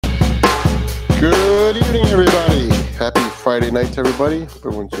Good evening, everybody. Happy Friday night to everybody.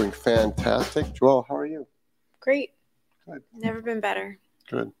 Everyone's doing fantastic. Joel, how are you? Great. Good. Never been better.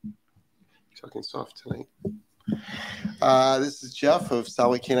 Good. Talking soft tonight. This is Jeff of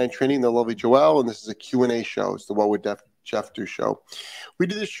Solid Canine Training, the lovely Joel, and this is a Q&A show. It's the What Would Jeff Do show. We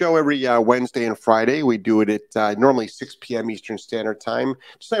do this show every Wednesday and Friday. We do it at normally 6 p.m. Eastern Standard Time.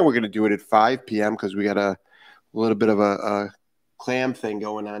 Tonight we're going to do it at 5 p.m. because we got a little bit of a clam thing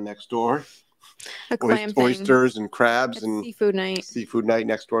going on next door. Oysters and crabs. It's and seafood night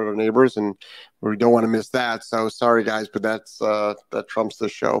next door to our neighbors, and we don't want to miss that. So sorry guys, but that trumps the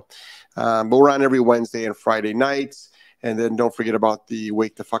show. But we're on every Wednesday and Friday nights, and then don't forget about the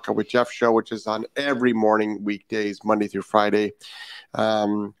Wake the Fuck Up with Jeff show, which is on every morning, weekdays, Monday through Friday,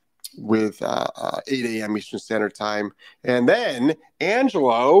 with 8 a.m. Eastern Standard Time. And then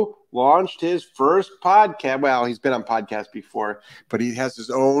Angelo launched his first podcast. Well, he's been on podcasts before, but he has his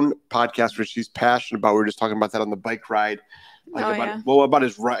own podcast, which he's passionate about. We were just talking about that on the bike ride. About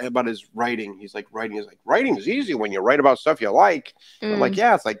his writing. He's like, writing is easy when you write about stuff you like. I'm like,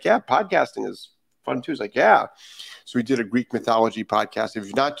 yeah. It's like, yeah, podcasting is fun too. He's like, yeah. So we did a Greek mythology podcast. If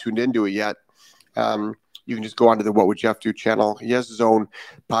you've not tuned into it yet, you can just go onto the What Would Jeff Do channel. He has his own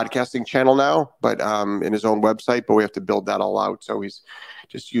podcasting channel now, but in his own website, but we have to build that all out. So he's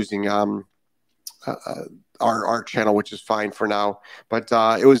just using our channel, which is fine for now. But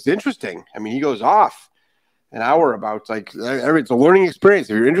it was interesting. I mean, he goes off an hour about it's a learning experience.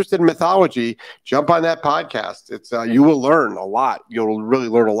 If you're interested in mythology, jump on that podcast. It's you will learn a lot. You'll really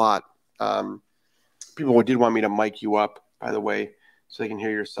learn a lot. People did want me to mic you up, by the way, so they can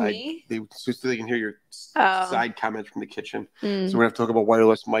hear your side. So they can hear your side comments from the kitchen. So we're gonna have to talk about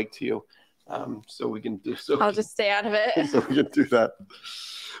wireless mic to you. So we can do so. I'll just stay out of it. So we can do that.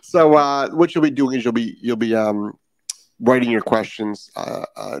 So what you'll be doing is you'll be writing your questions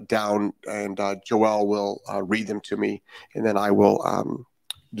down, and Joel will read them to me, and then I will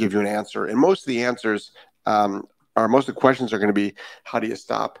give you an answer. And most of the answers most of the questions are going to be, how do you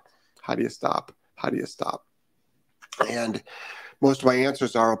stop? How do you stop? How do you stop? And most of my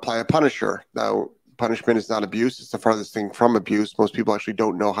answers are apply a punisher. Now, punishment is not abuse. It's the farthest thing from abuse. Most people actually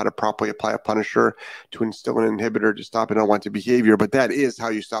don't know how to properly apply a punisher to instill an inhibitor to stop an unwanted behavior, but that is how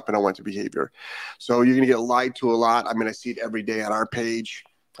you stop an unwanted behavior. So you're going to get lied to a lot. I mean, I see it every day on our page.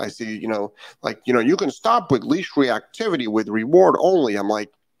 I see, you can stop with leash reactivity with reward only. I'm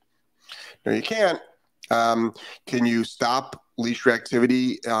like, no, you can't. Can you stop leash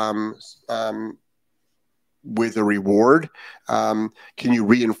reactivity with a reward? Can you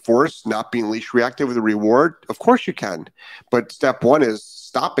reinforce not being leash reactive with a reward? Of course you can. But step one is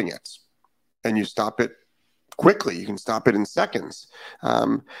stopping it. And you stop it quickly. You can stop it in seconds.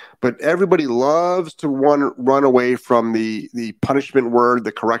 But everybody loves to run away from the punishment word,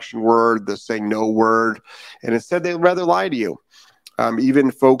 the correction word, the saying no word. And instead, they'd rather lie to you. Even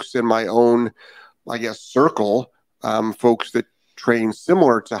folks in my own, circle, folks that train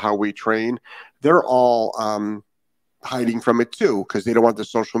similar to how we train, they're all hiding from it too, because they don't want the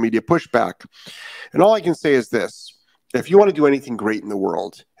social media pushback. And all I can say is this: if you want to do anything great in the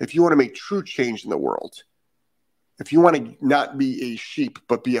world, if you want to make true change in the world, if you want to not be a sheep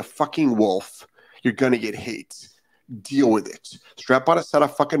but be a fucking wolf, you're going to get hate. Deal with it. Strap on a set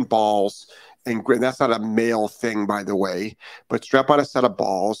of fucking balls, and that's not a male thing, by the way, but strap on a set of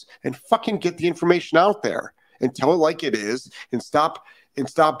balls and fucking get the information out there and tell it like it is, and stop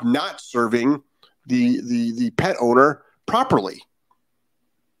not serving the pet owner properly.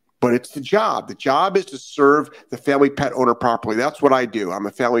 But it's the job. The job is to serve the family pet owner properly. That's what I do. I'm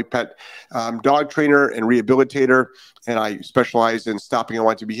a family pet dog trainer and rehabilitator, and I specialize in stopping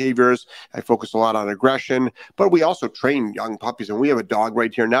unwanted behaviors. I focus a lot on aggression, but we also train young puppies. And we have a dog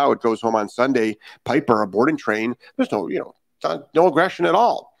right here now. It goes home on Sunday, Piper, a board and train. There's no aggression at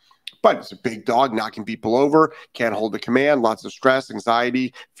all. But it's a big dog, knocking people over, can't hold the command, lots of stress,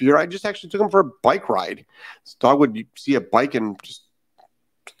 anxiety, fear. I just actually took him for a bike ride. This dog would see a bike and just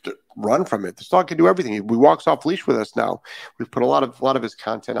run from it. This dog can do everything. He walks off leash with us now. We've put a lot of his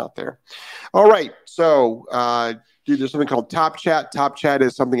content out there. All right. So there's something called Top Chat. Top Chat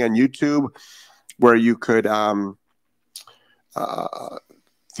is something on YouTube where you could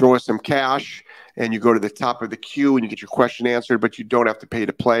throw us some cash, and you go to the top of the queue and you get your question answered, but you don't have to pay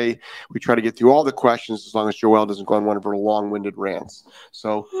to play. We try to get through all the questions as long as Joelle doesn't go on one of her long-winded rants.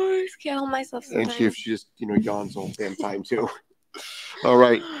 So I can't help myself sometimes. And she just yawns the whole damn time too. All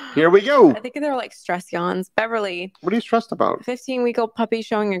right, here we go. I think they're like stress yawns. Beverly, what are you stressed about? 15-week-old puppy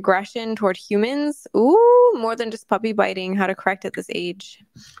showing aggression toward humans. Ooh, more than just puppy biting. How to correct at this age?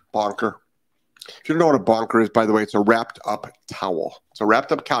 Bonker. If you don't know what a bonker is, by the way, it's a wrapped up towel. It's a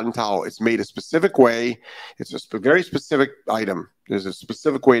wrapped up cotton towel. It's made a specific way. It's a very specific item. There's a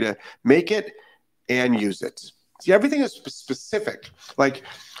specific way to make it and use it. See, everything is specific. Like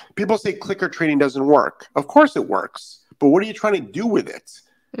people say clicker training doesn't work. Of course it works. But what are you trying to do with it?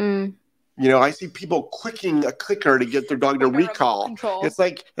 You know, I see people clicking a clicker to get their dog to recall. Control. It's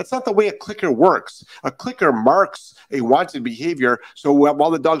like, that's not the way a clicker works. A clicker marks a wanted behavior. So while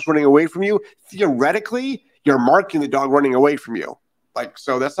the dog's running away from you, theoretically, you're marking the dog running away from you. Like,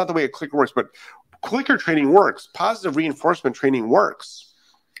 so that's not the way a clicker works. But clicker training works. Positive reinforcement training works.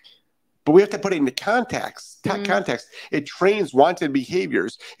 But we have to put it into context. Context. It trains wanted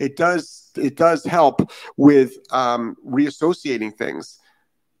behaviors. It does help with reassociating things.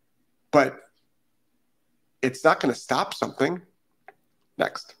 But it's not going to stop something.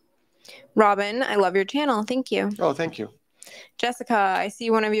 Next. Robin, I love your channel. Thank you. Oh, thank you. Jessica, I see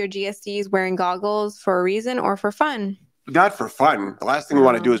one of your GSDs wearing goggles for a reason or for fun. Not for fun. The last thing we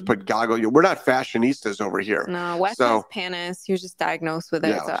want to do is put goggles. We're not fashionistas over here. No, Wes has Panis. He was just diagnosed with it.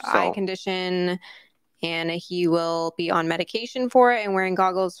 It's an eye condition, and he will be on medication for it and wearing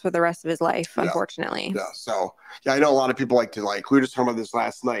goggles for the rest of his life, unfortunately. Yeah. So, I know a lot of people like to we were just talking about this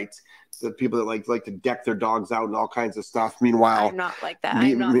last night. The people that like to deck their dogs out and all kinds of stuff. Meanwhile, I'm not like that.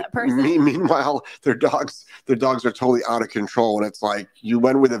 I'm not that person. Meanwhile, their dogs are totally out of control, and it's like you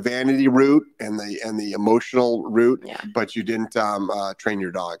went with a vanity route and the emotional route, but you didn't train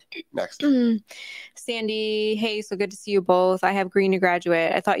your dog. Next. Sandy, hey, so good to see you both. I have green to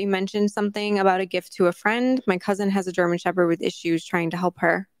graduate. I thought you mentioned something about a gift to a friend. My cousin has a German Shepherd with issues, trying to help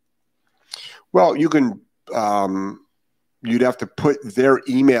her. Well, you can. You'd have to put their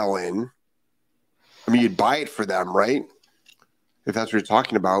email in. I mean, you'd buy it for them, right? If that's what you're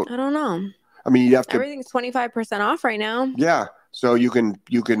talking about. I don't know. I mean, you'd have to. Everything's 25% off right now. Yeah. So they'd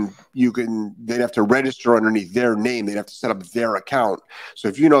have to register underneath their name. They'd have to set up their account. So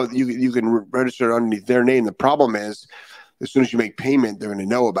if you can register underneath their name, the problem is as soon as you make payment, they're going to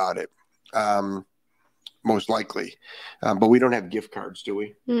know about it. Most likely. But we don't have gift cards, do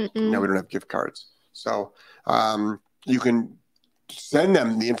we? No, we don't have gift cards. So, you can send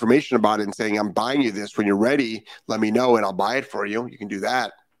them the information about it and saying, I'm buying you this. When you're ready, let me know and I'll buy it for you. You can do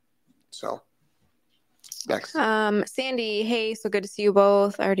that. So next. Sandy, hey, so good to see you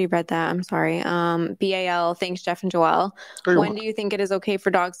both. I already read that. I'm sorry. BAL, thanks, Jeff and Joelle. When do you think it is okay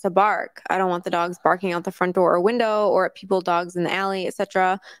for dogs to bark? I don't want the dogs barking out the front door or window or at people, dogs in the alley,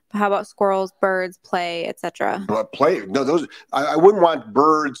 etc. But how about squirrels, birds, play, etc.? But play, no, those I wouldn't want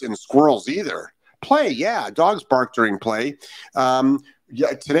birds and squirrels either. Play, yeah. Dogs bark during play.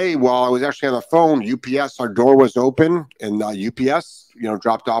 Today, while I was actually on the phone, UPS, our door was open, and UPS,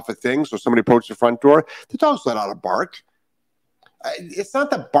 dropped off a thing. So somebody approached the front door. The dogs let out a bark. It's not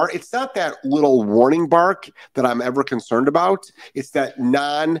the bark. It's not that little warning bark that I'm ever concerned about. It's that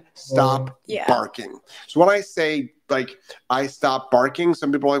non-stop barking. So when I say I stop barking,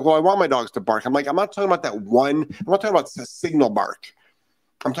 some people are like, well, I want my dogs to bark. I'm like, I'm not talking about that one. I'm not talking about the signal bark.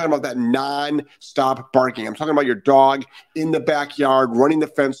 I'm talking about that non-stop barking. I'm talking about your dog in the backyard, running the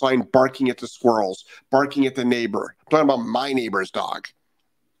fence line, barking at the squirrels, barking at the neighbor. I'm talking about my neighbor's dog.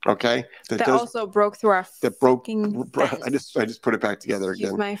 Okay? That also broke through our fucking fence. I just put it back together again.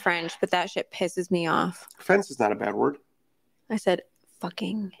 Excuse my French, but that shit pisses me off. Fence is not a bad word. I said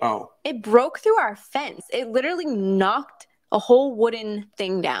fucking. Oh. It broke through our fence. It literally knocked a whole wooden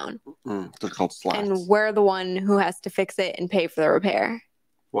thing down. They're called slats. And we're the one who has to fix it and pay for the repair.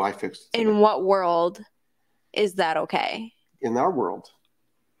 Well, I fixed it. In what world is that okay? In our world.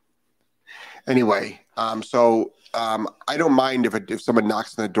 Anyway, I don't mind if someone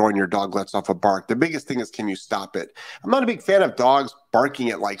knocks on the door and your dog lets off a bark. The biggest thing is, can you stop it? I'm not a big fan of dogs barking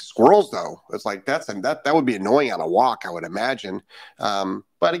at like squirrels, though. It's like that would be annoying on a walk, I would imagine.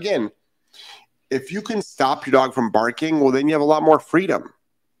 But again, if you can stop your dog from barking, well, then you have a lot more freedom.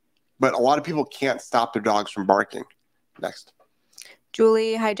 But a lot of people can't stop their dogs from barking. Next.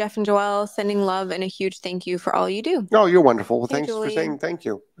 Julie, hi, Jeff and Joelle, sending love and a huge thank you for all you do. Oh, you're wonderful. Well, thanks Julie. for saying thank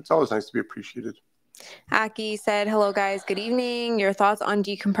you. It's always nice to be appreciated. Aki said, hello, guys. Good evening. Your thoughts on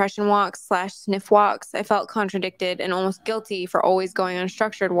decompression walks / sniff walks? I felt contradicted and almost guilty for always going on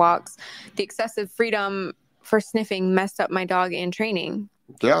structured walks. The excessive freedom for sniffing messed up my dog and training.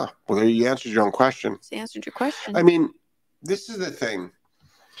 Yeah. Well, there you answered your own question. Just answered your question. I mean, this is the thing.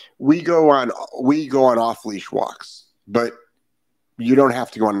 We go on off-leash walks, but you don't have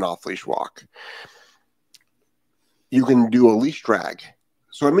to go on an off-leash walk. You can do a leash drag.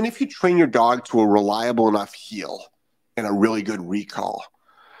 So, I mean, if you train your dog to a reliable enough heel and a really good recall,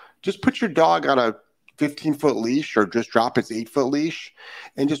 just put your dog on a 15-foot leash or just drop its 8-foot leash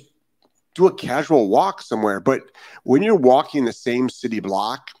and just do a casual walk somewhere. But when you're walking the same city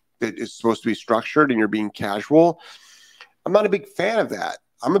block that is supposed to be structured and you're being casual, I'm not a big fan of that.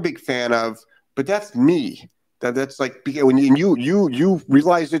 I'm a big fan of, but that's me. That's like when you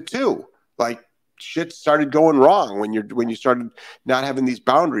realize it too. Like shit started going wrong when you started not having these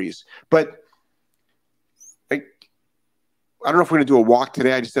boundaries. But like, I don't know if we're gonna do a walk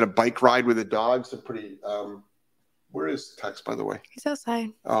today. I just did a bike ride with the dogs. A pretty. Where is Tex, by the way? He's outside.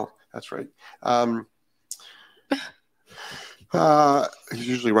 Oh, that's right. He's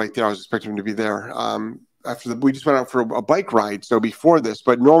usually right there. I was expecting him to be there. We just went out for a bike ride. So before this,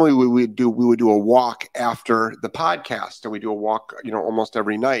 but normally we would do a walk after the podcast, and we do a walk, almost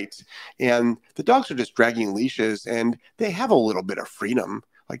every night. And the dogs are just dragging leashes, and they have a little bit of freedom.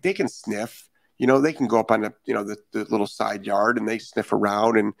 Like they can sniff. They can go up on the little side yard and they sniff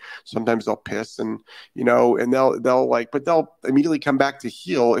around, and sometimes they'll piss and they'll immediately come back to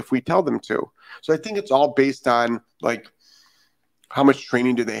heel if we tell them to. So I think it's all based on like how much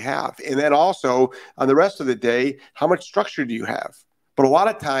training do they have? And then also on the rest of the day, how much structure do you have? But a lot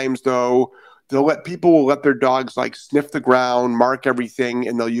of times though, people will let their dogs like sniff the ground, mark everything,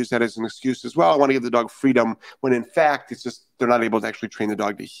 and they'll use that as an excuse as well. I want to give the dog freedom, when in fact, it's just they're not able to actually train the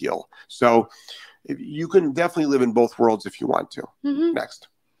dog to heel. So you can definitely live in both worlds if you want to. Mm-hmm. Next.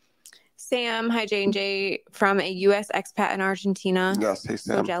 Sam, hi J&J, from a U.S. expat in Argentina. Yes, hey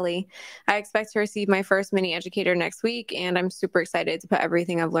Sam. So jelly. I expect to receive my first mini educator next week, and I'm super excited to put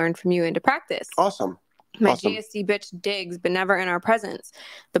everything I've learned from you into practice. Awesome. My GSD bitch digs, but never in our presence.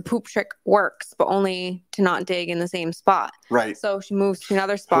 The poop trick works, but only to not dig in the same spot. Right. So she moves to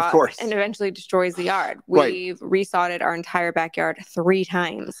another spot and eventually destroys the yard. We've resodded our entire backyard 3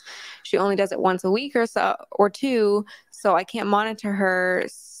 times. She only does it once a week or two, so I can't monitor her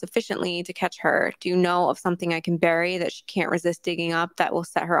sufficiently to catch her. Do you know of something I can bury that she can't resist digging up that will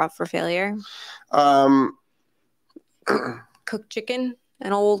set her up for failure? Cooked chicken,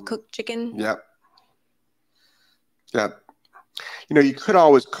 an old cooked chicken. Yep. Yeah. You could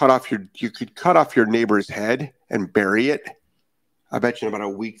always cut off your neighbor's head and bury it. I bet you in about a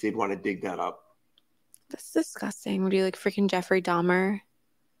week they'd want to dig that up. That's disgusting. Would you like freaking Jeffrey Dahmer?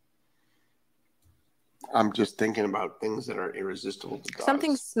 I'm just thinking about things that are irresistible to dogs.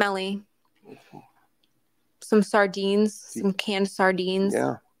 Something smelly. Some sardines, some canned sardines.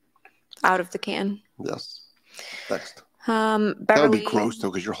 Yeah. Out of the can. Yes. Next. Beverly, that would be gross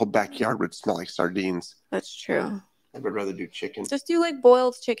though, because your whole backyard would smell like sardines. That's true. I would rather do chicken. Just do like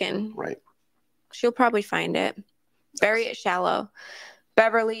boiled chicken. Right. She'll probably find it. Bury it shallow.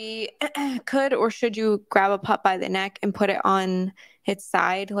 Beverly, could or should you grab a pup by the neck and put it on its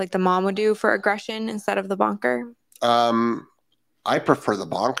side like the mom would do for aggression instead of the bonker? I prefer the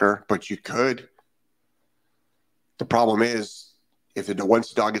bonker, but you could. The problem is once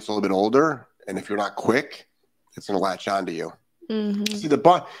the dog gets a little bit older, and if you're not quick, it's going to latch onto you. Mm-hmm. See,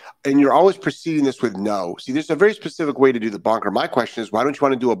 and you're always preceding this with no. See, there's a very specific way to do the bonker. My question is, why don't you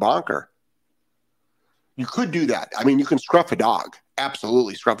want to do a bonker? You could do that. I mean, you can scruff a dog.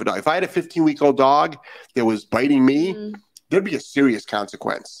 Absolutely scruff a dog. If I had a 15-week-old dog that was biting me, there'd be a serious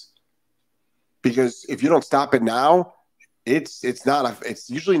consequence. Because if you don't stop it now, it's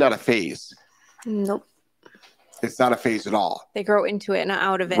usually not a phase. Nope. It's not a phase at all. They grow into it, not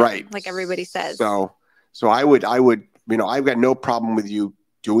out of it. Right. Like everybody says. So I would, I've got no problem with you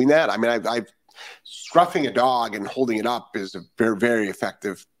doing that. I mean, I've scruffing a dog and holding it up is a very, very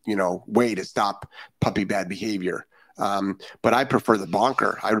effective, way to stop puppy bad behavior. But I prefer the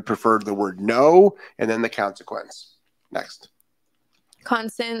bonker. I would prefer the word no and then the consequence. Next.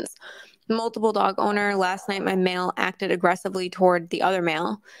 Constance, multiple dog owner. Last night, my male acted aggressively toward the other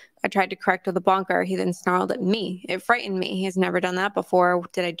male. I tried to correct with a bonker. He then snarled at me. It frightened me. He has never done that before.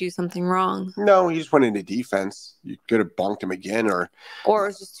 Did I do something wrong? No, he just went into defense. You could have bonked him again, or it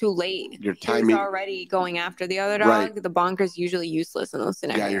was just too late. Your timing, he was already going after the other dog. Right. The bonker's usually useless in those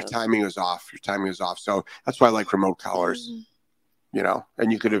scenarios. Yeah, your timing was off. So that's why I like remote collars.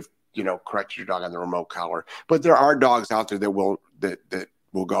 And you could have, corrected your dog on the remote collar. But there are dogs out there that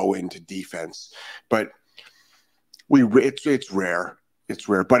will go into defense. But it's rare. It's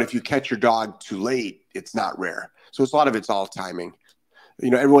rare. But if you catch your dog too late, it's not rare. So it's all timing.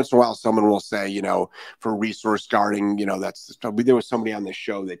 Every once in a while, someone will say, for resource guarding, there was somebody on the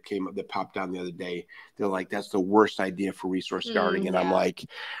show that popped on the other day. They're like, that's the worst idea for resource guarding. And I'm like,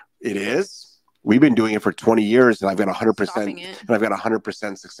 it is. We've been doing it for 20 years and I've got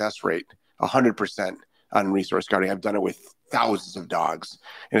 100% success rate, 100% on resource guarding. I've done it with thousands of dogs.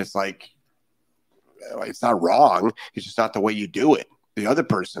 And it's like, it's not wrong. It's just not the way you do it. The other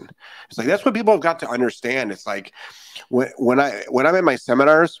person. It's like, that's what people have got to understand. It's like when I'm in my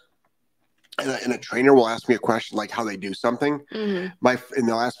seminars and a trainer will ask me a question like how they do something. And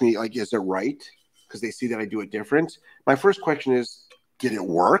they'll ask me like, is it right? Because they see that I do it different. My first question is, did it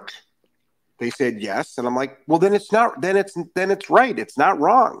work? They said yes, and I'm like, well, then it's not. Then it's right. It's not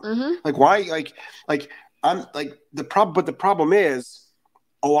wrong. Like why? Like I'm like the problem. But the problem is,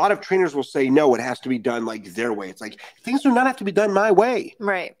 a lot of trainers will say no. It has to be done like their way. It's like things do not have to be done my way,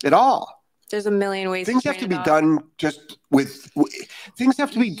 right? At all. There's a million ways. Things have to be done just with things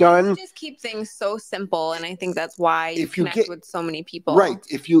have to be done. Just keep things so simple, and I think that's why you connect with so many people. Right.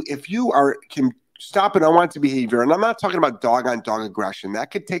 If you can stop an unwanted behavior, and I'm not talking about dog on dog aggression.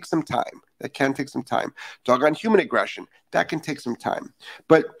 That could take some time. That can take some time. Dog on human aggression. That can take some time.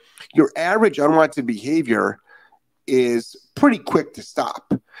 But your average unwanted behavior is pretty quick to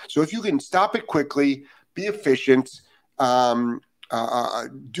stop. So if you can stop it quickly, be efficient. Do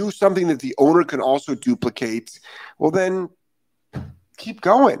something that the owner can also duplicate, well, then keep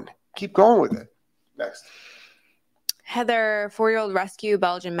going with it. Next. Heather, 4-year-old rescue,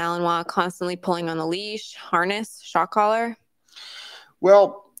 Belgian Malinois, constantly pulling on the leash, harness, shock collar.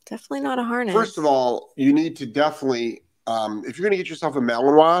 Well, definitely not a harness. First of all, you need to definitely, if you're going to get yourself a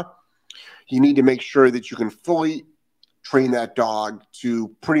Malinois, you need to make sure that you can fully train that dog to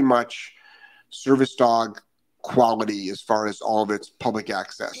pretty much service dog quality as far as all of its public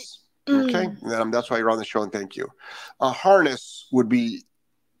access. Okay. And that's why you're on the show, and thank you. A harness would be,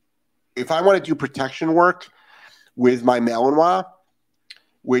 if I want to do protection work with my Malinois,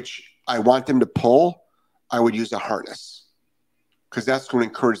 which I want them to pull, I would use a harness because that's going to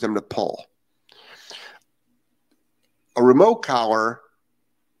encourage them to pull. A remote collar,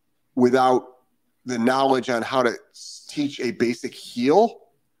 without the knowledge on how to teach a basic heel,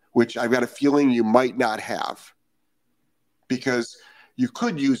 which I've got a feeling you might not have, because you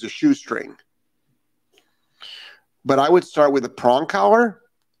could use a shoestring. But I would start with a prong collar.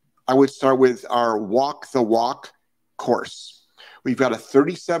 I would start with our Walk the Walk course. We've got a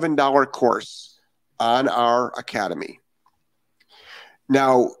 $37 course on our academy.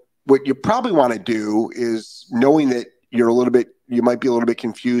 Now, what you probably want to do is, knowing that you might be a little bit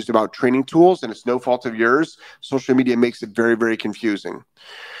confused about training tools, and it's no fault of yours. Social media makes it very, very confusing.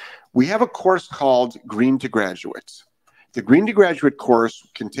 We have a course called Green to Graduate. The Green to Graduate course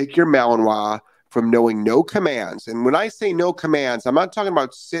can take your Malinois from knowing no commands. And when I say no commands, I'm not talking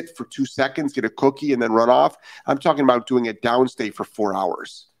about sit for 2 seconds, get a cookie, and then run off. I'm talking about doing a downstay for 4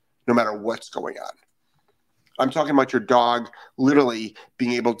 hours, no matter what's going on. I'm talking about your dog literally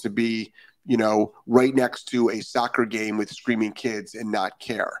being able to be, right next to a soccer game with screaming kids and not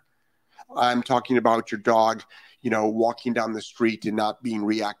care. I'm talking about your dog, walking down the street and not being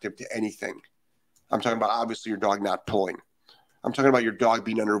reactive to anything. I'm talking about, obviously, your dog not pulling. I'm talking about your dog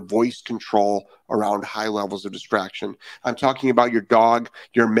being under voice control around high levels of distraction. I'm talking about your dog,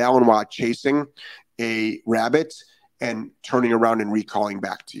 your Malinois, chasing a rabbit and turning around and recalling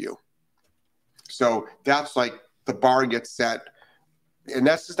back to you. So that's like the bar gets set. And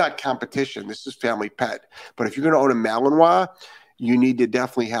that's just not competition. This is family pet. But if you're going to own a Malinois, you need to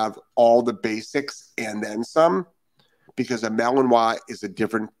definitely have all the basics and then some, because a Malinois is a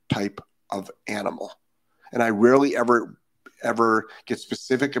different type of animal. And I rarely ever get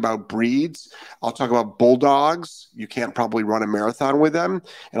specific about breeds. I'll talk about bulldogs. You can't probably run a marathon with them.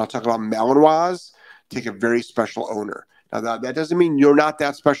 And I'll talk about Malinois. Take a very special owner. Now, that doesn't mean you're not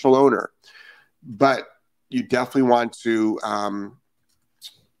that special owner, but you definitely want to,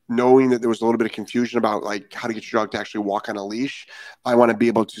 knowing that there was a little bit of confusion about like how to get your dog to actually walk on a leash, I want to be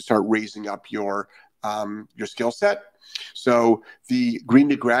able to start raising up your skill set. So the Green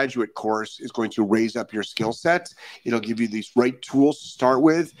to Graduate course is going to raise up your skill set. It'll give you these right tools to start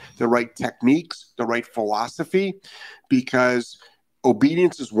with, the right techniques, the right philosophy, because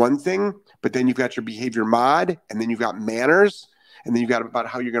obedience is one thing, but then you've got your behavior mod, and then you've got manners, and then you've got about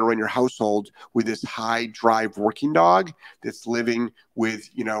how you're going to run your household with this high drive working dog that's living with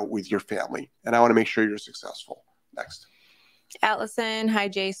your family. And I want to make sure you're successful. Next. Allison, hi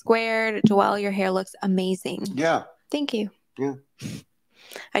J squared. Joelle, your hair looks amazing. Yeah. Thank you. Yeah.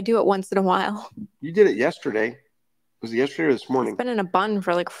 I do it once in a while. You did it yesterday. Was it yesterday or this morning? It's been in a bun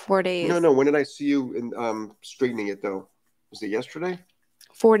for like 4 days. No. When did I see you in straightening it though? Was it yesterday?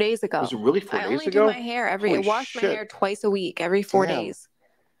 4 days ago. Was it really 4 days ago? I only do my hair I wash my hair twice a week, every 4 days.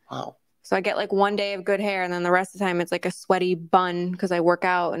 Wow. So I get like 1 day of good hair, and then the rest of the time it's like a sweaty bun because I work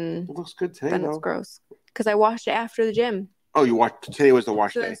out, and it looks good today. Then it's gross because I washed it after the gym. Oh, today was the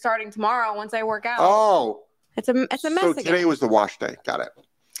wash day. Then starting tomorrow, once I work out. Oh. It's a mess. So today was the wash day. Got it.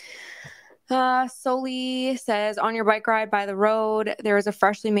 Soli says, on your bike ride by the road, there is a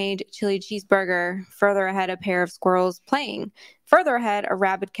freshly made chili cheeseburger. Further ahead, a pair of squirrels playing. Further ahead, a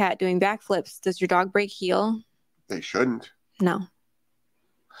rabid cat doing backflips. Does your dog break heel? They shouldn't. No.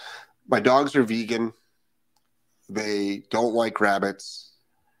 My dogs are vegan. They don't like rabbits,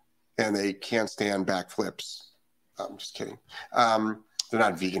 and they can't stand backflips. I'm just kidding. They're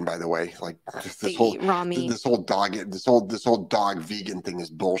not vegan, by the way. Like they eat raw meat. This whole dog vegan thing is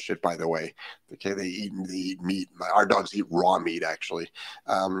bullshit, by the way. Okay, they eat meat. Our dogs eat raw meat, actually.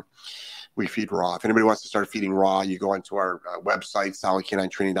 We feed raw. If anybody wants to start feeding raw, you go onto our website,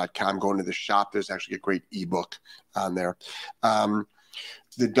 solidcaninetraining.com. Go into the shop. There's actually a great ebook on there.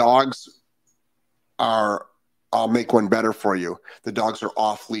 The dogs are. I'll make one better for you. The dogs are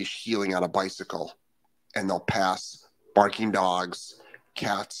off leash heeling on a bicycle, and they'll pass barking dogs,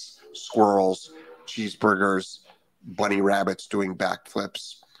 cats, squirrels, cheeseburgers, bunny rabbits doing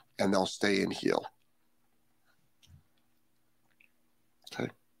backflips, and they'll stay in heel. Okay.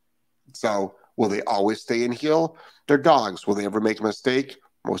 So will they always stay in heel? They're dogs. Will they ever make a mistake?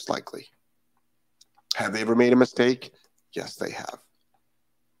 Most likely. Have they ever made a mistake? Yes, they have.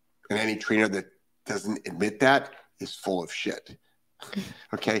 And any trainer that doesn't admit that is full of shit.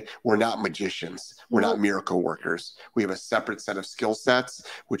 Okay, we're not magicians. We're not miracle workers. We have a separate set of skill sets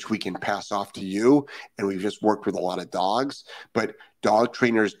which we can pass off to you, and we've just worked with a lot of dogs. But dog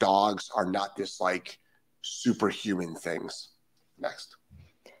trainers' dogs are not this like superhuman things. Next,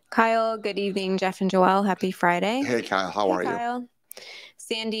 Kyle. Good evening, Jeff and Joelle. Happy Friday. Hey, Kyle. How are you?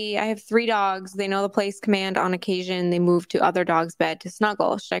 Sandy, I have 3 dogs. They know the place command. On occasion, they move to other dogs' bed to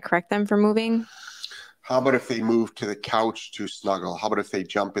snuggle. Should I correct them for moving? How about if they move to the couch to snuggle? How about if they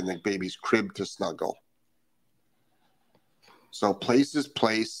jump in the baby's crib to snuggle? So place is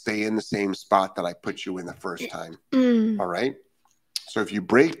place. Stay in the same spot that I put you in the first time. All right? So if you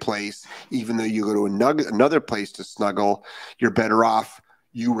break place, even though you go to another place to snuggle, you're better off.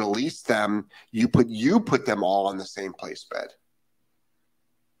 You release them. You put them all on the same place bed.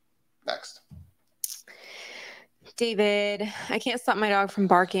 Next. David, I can't stop my dog from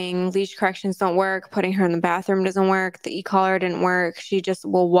barking. Leash corrections don't work. Putting her in the bathroom doesn't work. The e-collar didn't work. She just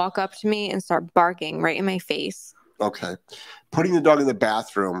will walk up to me and start barking right in my face. Okay. Putting the dog in the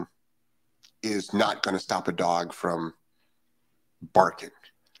bathroom is not going to stop a dog from barking.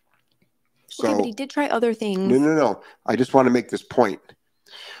 So, okay, but he did try other things. No. I just want to make this point.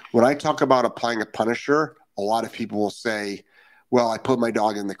 When I talk about applying a punisher, a lot of people will say, well, I put my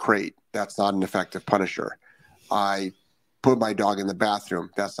dog in the crate. That's not an effective punisher. I put my dog in the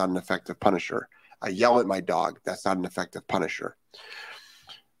bathroom. That's not an effective punisher. I yell at my dog. That's not an effective punisher.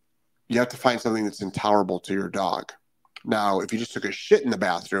 You have to find something that's intolerable to your dog. Now, if you just took a shit in the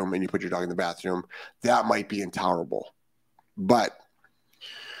bathroom and you put your dog in the bathroom, that might be intolerable. But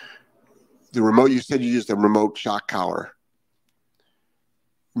the remote, you said you used a remote shock collar.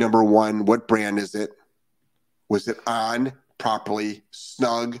 Number one, what brand is it? Was it on properly,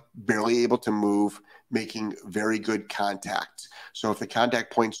 snug, barely able to move, making very good contact? So if the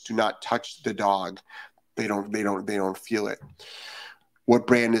contact points do not touch the dog, they don't feel it. What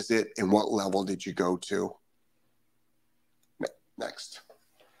brand is it, and what level did you go to? Next.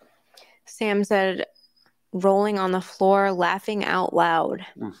 Sam said, rolling on the floor, laughing out loud.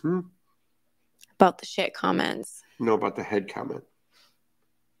 About the shit comments. No, about the head comment.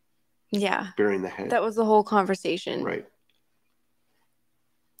 Yeah. Burying the head. That was the whole conversation. Right.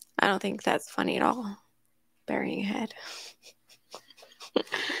 I don't think that's funny at all. Burying a head.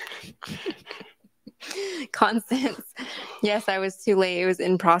 Constance. Yes, I was too late. It was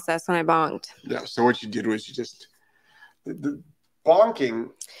in process when I bonked. Yeah, so what you did was you just... The bonking...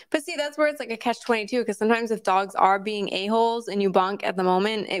 But see, that's where it's like a catch-22, because sometimes if dogs are being a-holes and you bonk at the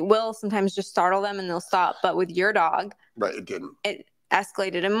moment, it will sometimes just startle them and they'll stop. But with your dog... Right, it didn't. It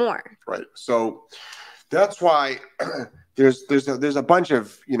escalated him more. Right. So that's why there's a bunch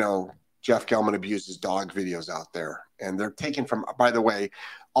of, Jeff Gellman abuses dog videos out there. And they're taken from, by the way,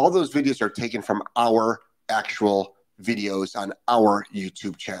 all those videos are taken from our actual videos on our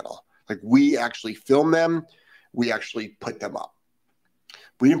YouTube channel. Like, we actually film them. We actually put them up.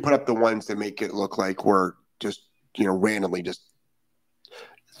 We didn't put up the ones that make it look like we're just, randomly just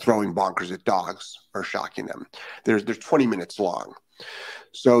throwing bonkers at dogs or shocking them. There's 20 minutes long.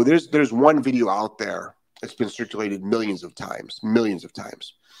 So there's one video out there that's been circulated millions of times.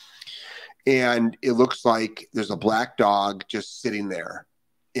 And it looks like there's a black dog just sitting there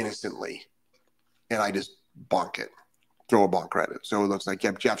innocently. And I just bonk it, throw a bonker at it. So it looks like,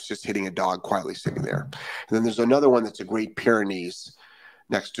 Jeff's just hitting a dog quietly sitting there. And then there's another one that's a Great Pyrenees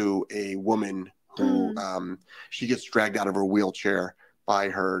next to a woman who she gets dragged out of her wheelchair by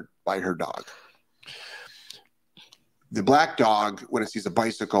her by her dog. The black dog, when it sees a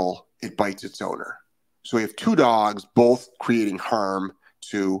bicycle, it bites its owner. So we have two dogs both creating harm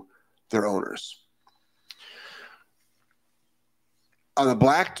to their owners. On the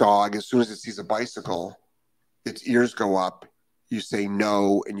black dog, as soon as it sees a bicycle, its ears go up, you say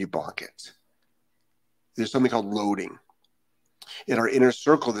no, and you bonk it. There's something called loading. In our inner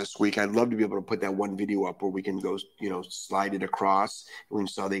circle this week, I'd love to be able to put that one video up where we can go, slide it across, and we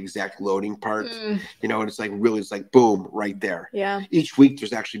saw the exact loading part, and it's like really, it's like boom, right there. Yeah. Each week,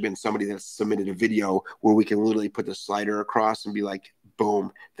 there's actually been somebody that's submitted a video where we can literally put the slider across and be like,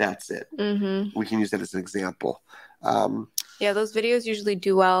 boom, that's it. Mm-hmm. We can use that as an example. Yeah, those videos usually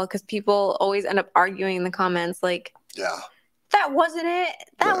do well because people always end up arguing in the comments like, yeah, that wasn't it.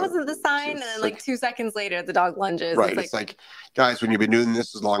 That wasn't the sign. And then like 2 seconds later, the dog lunges. Right. It's like, guys, when you've been doing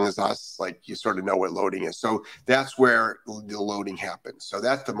this as long as us, like you sort of know what loading is. So that's where the loading happens. So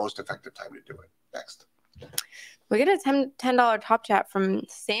that's the most effective time to do it. Next. We get a $10 top chat from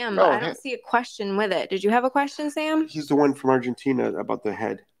Sam, but I don't see a question with it. Did you have a question, Sam? He's the one from Argentina about the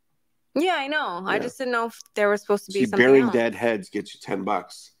head. Yeah, I know. Yeah. I just didn't know if there was supposed to be something burying else. Dead heads gets you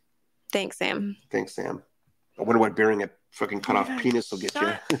 $10. Thanks, Sam. I wonder what burying a fucking cut off penis will get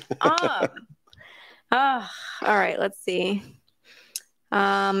you. Up. All right, let's see.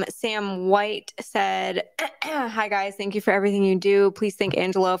 Sam White said, hi guys, thank you for everything you do. Please thank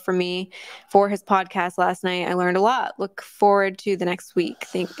Angelo for his podcast last night. I learned a lot. Look forward to the next week.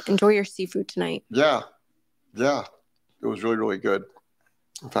 Enjoy your seafood tonight. Yeah. It was really, really good.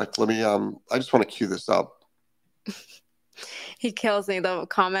 In fact, let me I just want to cue this up. He kills me. The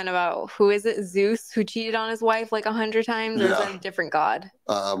comment about who is it, Zeus, who cheated on his wife like 100 times, or is that a different god?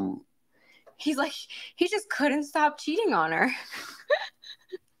 He's like, he just couldn't stop cheating on her.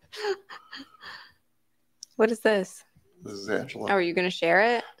 What is this? This is Angelo. Oh, are you going to share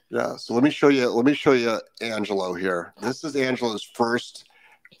it? Yeah. So let me show you Angelo here. This is Angelo's first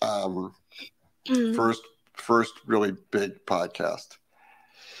really big podcast.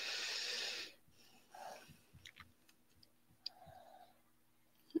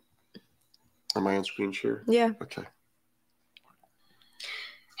 Am I on screen share? Yeah. Okay.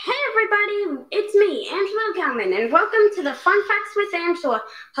 Hey everybody, it's me, Angelo Gelman, and welcome to the Fun Facts with Angelo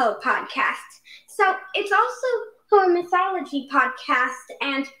podcast. So it's also a mythology podcast,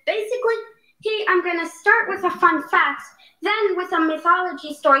 and basically, I'm going to start with a fun fact, then with a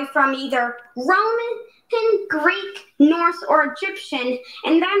mythology story from either Roman, Greek, Norse, or Egyptian,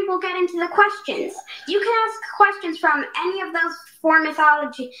 and then we'll get into the questions. You can ask questions from any of those 4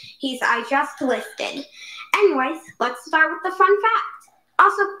 mythologies I just listed. Anyways, let's start with the fun fact.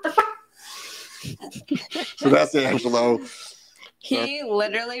 Also, So that's Angelo. He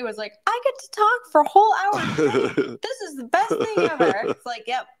literally was like, I get to talk for a whole hour. This is the best thing ever. It's like,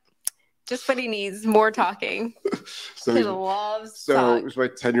 yep. Just what he needs, more talking. So he loves talk. It was my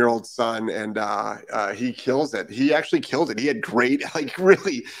 10-year-old son, and he kills it. He actually killed it. He had great,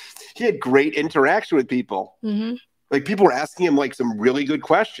 interaction with people. Mm-hmm. Like people were asking him like some really good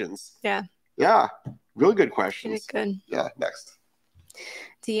questions. Yeah. Yeah. Really good questions. Really good. Yeah. Next.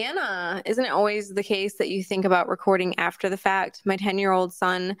 Deanna, isn't it always the case that you think about recording after the fact? My 10-year-old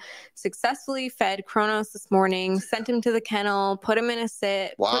son successfully fed Kronos this morning, sent him to the kennel, put him in a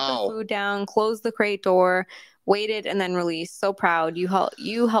sit, put the food down, closed the crate door, waited, and then released. So proud. You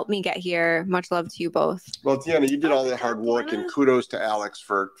helped me get here. Much love to you both. Well, Deanna, you did all the hard work, and kudos to Alex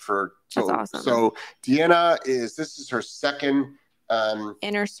for that's awesome. So Deanna this is her second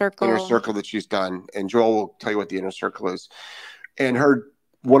inner circle that she's done, and Joel will tell you what the inner circle is. And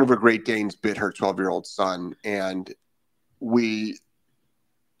one of her Great Danes bit her 12-year-old son, and there's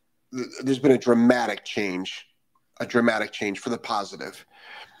been a dramatic change for the positive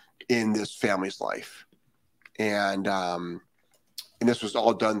in this family's life. And this was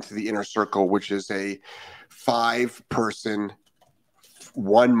all done through the inner circle, which is a 5-person,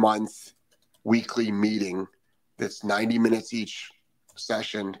 1-month weekly meeting that's 90 minutes each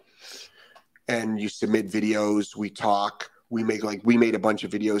session. And you submit videos, we talk. We made a bunch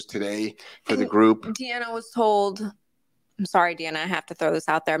of videos today for the group. Deanna was told, I'm sorry, Deanna, I have to throw this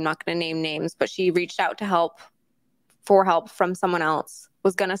out there. I'm not going to name names, but she reached out to help from someone else,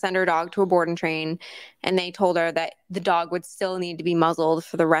 was going to send her dog to a board and train. And they told her that the dog would still need to be muzzled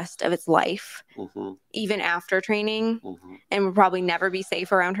for the rest of its life, even after training, and would probably never be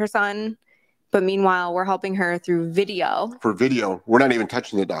safe around her son. But meanwhile, we're helping her through video. For video. We're not even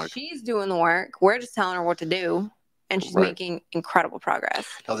touching the dog. She's doing the work. We're just telling her what to do. And she's making incredible progress.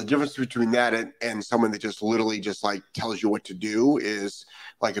 Now, the difference between that and someone that just literally just like tells you what to do is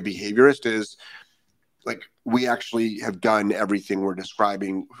like a behaviorist is like we actually have done everything we're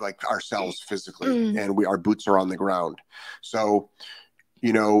describing, like ourselves physically, and our boots are on the ground. So,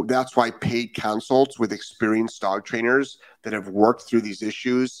 that's why paid consults with experienced dog trainers that have worked through these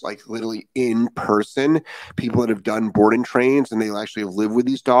issues, like literally in person, people that have done board and trains and they actually have lived with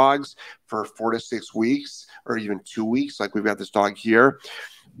these dogs for 4 to 6 weeks or even 2 weeks. Like we've got this dog here.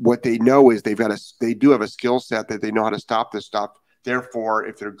 What they know is they do have a skill set that they know how to stop this stuff. Therefore,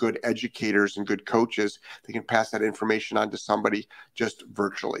 if they're good educators and good coaches, they can pass that information on to somebody just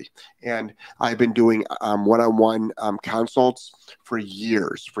virtually. And I've been doing one-on-one consults for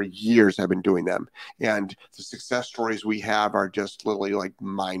years. For years, I've been doing them. And the success stories we have are just literally like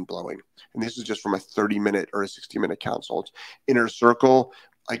mind-blowing. And this is just from a 30-minute or a 60-minute consult. Inner Circle,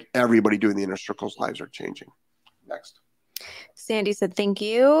 like everybody doing the Inner Circle's lives are changing. Next. Sandy said, thank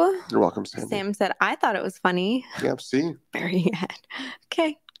you. You're welcome, Sandy. Sam said, I thought it was funny. Yeah, see? Very ahead.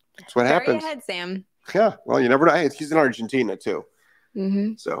 Okay. That's what happens. Very ahead, Sam. Yeah. Well, you never know. He's in Argentina, too.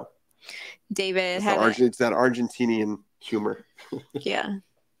 Mm-hmm. So. David it's that Argentinian humor. Yeah. Maybe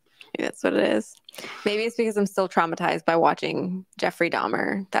that's what it is. Maybe it's because I'm still traumatized by watching Jeffrey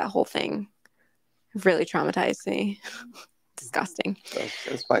Dahmer. That whole thing really traumatized me. Disgusting.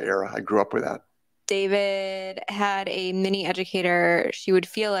 That's my era. I grew up with that. David had a mini educator. She would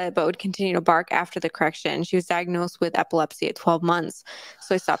feel it, but would continue to bark after the correction. She was diagnosed with epilepsy at 12 months,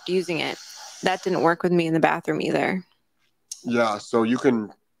 so I stopped using it. That didn't work with me in the bathroom either. Yeah, so you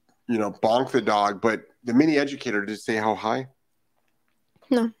can, bonk the dog, but the mini educator, did it say how high?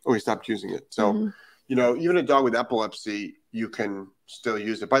 No. Oh, he stopped using it. So, even a dog with epilepsy, you can still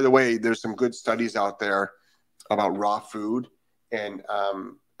use it. By the way, there's some good studies out there about raw food and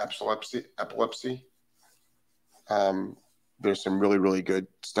epilepsy. There's some really, really good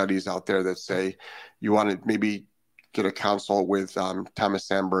studies out there that say you want to maybe get a consult with Thomas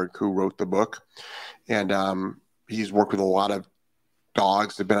Sandberg, who wrote the book. And he's worked with a lot of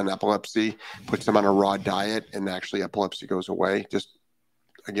dogs that have been on epilepsy, puts them on a raw diet, and actually epilepsy goes away. Just,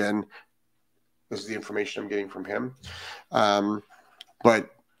 again, this is the information I'm getting from him.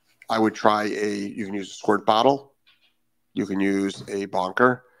 But I would try you can use a squirt bottle. You can use a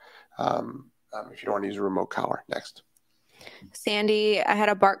bonker. If you don't want to use a remote collar. Next. Sandy, I had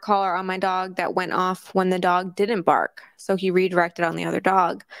a bark collar on my dog that went off when the dog didn't bark. So he redirected on the other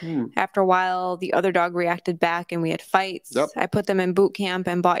dog. After a while, the other dog reacted back and we had fights. Yep. I put them in boot camp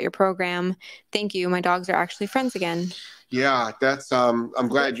and bought your program. Thank you. My dogs are actually friends again. Yeah, that's I'm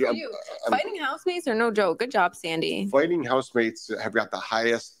glad you. Fighting housemates are no joke. Good job, Sandy. Fighting housemates have got the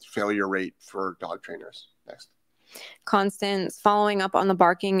highest failure rate for dog trainers. Next. Constance, following up on the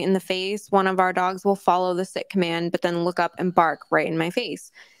barking in the face. One of our dogs will follow the sit command, but then look up and bark right in my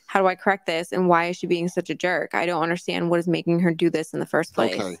face. How do I correct this? And why is she being such a jerk? I don't understand what is making her do this in the first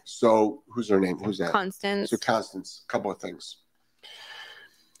place. Okay, so who's her name? Who's that? Constance. So Constance, a couple of things.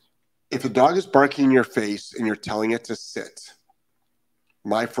 If a dog is barking in your face and you're telling it to sit,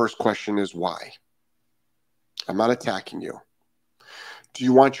 my first question is why? I'm not attacking you. Do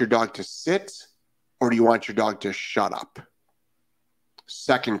you want your dog to sit? Or do you want your dog to shut up?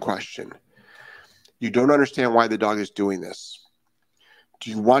 Second question. You don't understand why the dog is doing this. Do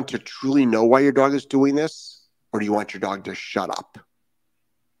you want to truly know why your dog is doing this? Or do you want your dog to shut up?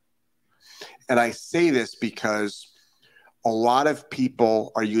 And I say this because a lot of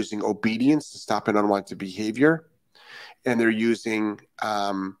people are using obedience to stop an unwanted behavior. And they're using, they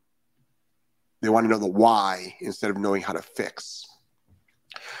want to know the why instead of knowing how to fix.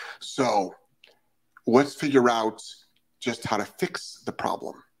 So, let's figure out just how to fix the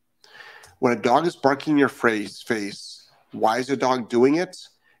problem. When a dog is barking in your face, why is a dog doing it?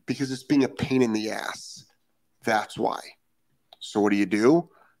 Because it's being a pain in the ass. That's why. So what do?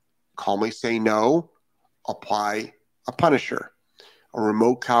 Calmly say no, apply a punisher. A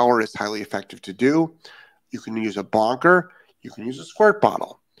remote collar is highly effective to do. You can use a bonker. You can use a squirt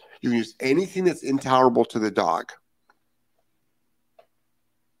bottle. You can use anything that's intolerable to the dog.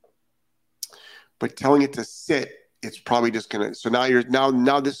 But telling it to sit, it's probably just gonna. So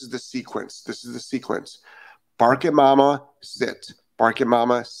now this is the sequence. This is the sequence. Bark at mama, sit. Bark at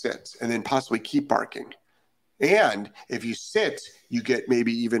mama, sit, and then possibly keep barking. And if you sit, you get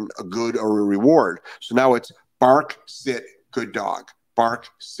maybe even a good or a reward. So now it's bark, sit, good dog. Bark,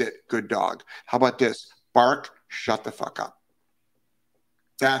 sit, good dog. How about this? Bark, shut the fuck up.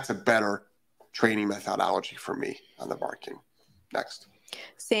 That's a better training methodology for me on the barking. Next.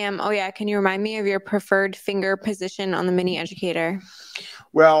 Sam, can you remind me of your preferred finger position on the mini educator?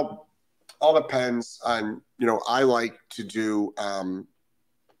 Well, all depends on, I like to do,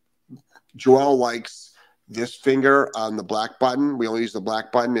 Joelle likes this finger on the black button. We only use the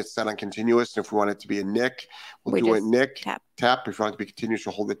black button. It's set on continuous. And if we want it to be a nick, we'll do a nick. Tap. If you want it to be continuous,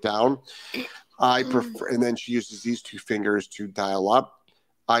 you'll hold it down. I prefer, and then she uses these two fingers to dial up.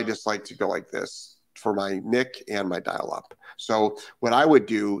 I just like to go like this for my nick and my dial up. So what I would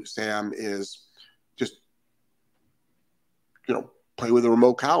do, Sam, is just, play with a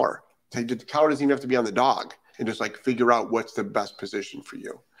remote collar. The collar doesn't even have to be on the dog, and just like figure out what's the best position for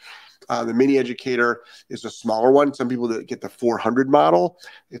you. The Mini Educator is a smaller one. Some people that get the 400 model,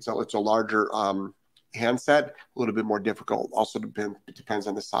 it's a larger handset, a little bit more difficult. Also depends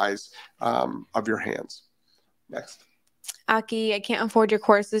on the size of your hands. Next. Aki, I can't afford your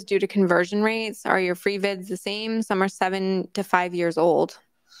courses due to conversion rates. Are your free vids the same? Some are 7 to 5 years old.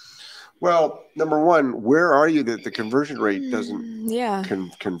 Well, number one, where are you that the conversion rate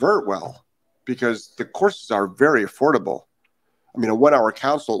doesn't convert well? Because the courses are very affordable. I mean, a 1-hour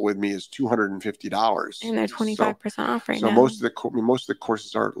consult with me is $250, and they're 25% off right now. So most of the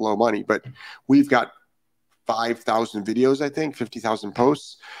courses are low money, but we've got 5,000 videos, I think, 50,000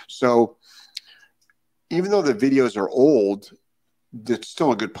 posts. So even though the videos are old, it's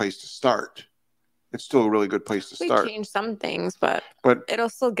still a good place to start. It's still a really good place to start. We change some things, but it'll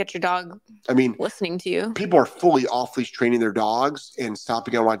still get your dog listening to you. People are fully off-leash training their dogs and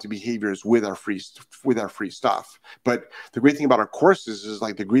stopping unwanted behaviors with our free stuff. But the great thing about our courses is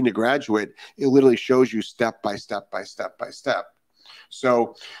like the Green to Graduate, it literally shows you step by step by step by step.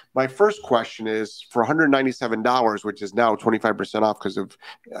 So my first question is, for $197, which is now 25% off because of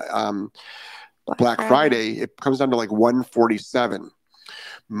Black Friday, it comes down to like $147.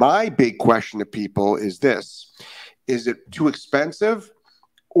 My big question to people is this: is it too expensive,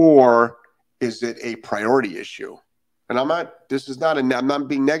 or is it a priority issue? And I'm not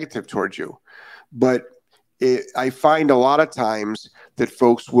being negative towards you, but I find a lot of times that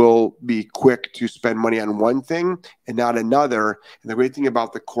folks will be quick to spend money on one thing and not another. And the great thing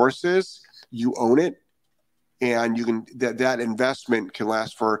about the course is you own it, and you can that investment can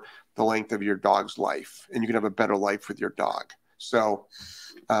last for the length of your dog's life, and you can have a better life with your dog. So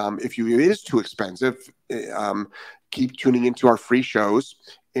if it is too expensive, keep tuning into our free shows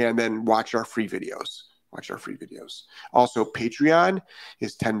and then watch our free videos. Also, Patreon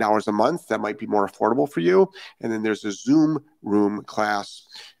is $10 a month. That might be more affordable for you. And then there's a Zoom room class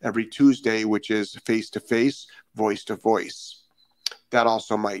every Tuesday, which is face-to-face, voice-to-voice. That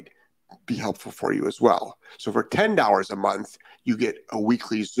also might be helpful for you as well. So for $10 a month, you get a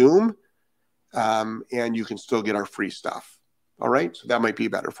weekly Zoom, and you can still get our free stuff. All right, so that might be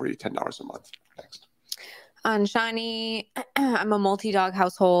better for you, $10 a month. Next. On Shani, I'm a multi-dog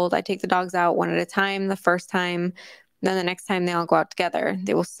household. I take the dogs out one at a time. The first time, then the next time they all go out together.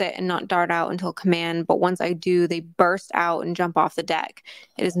 They will sit and not dart out until command, but once I do, they burst out and jump off the deck.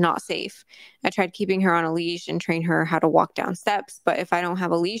 It is not safe. I tried keeping her on a leash and train her how to walk down steps, but if I don't have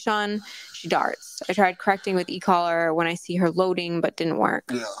a leash on, she darts. I tried correcting with e-collar when I see her loading, but didn't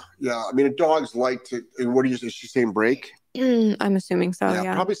work. Yeah. I mean, dogs like to, what do you say? Is she saying break? I'm assuming so,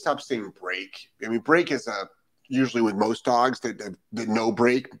 yeah. Probably stop saying break. I mean, break is usually with most dogs that no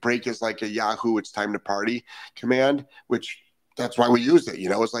break. Break is like a Yahoo, it's time to party command, which that's why we use it.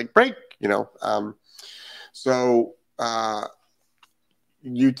 It's like break, So it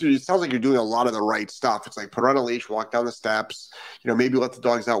sounds like you're doing a lot of the right stuff. It's like put her on a leash, walk down the steps, maybe let the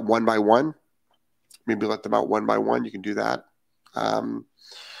dogs out one by one. Maybe let them out one by one. You can do that.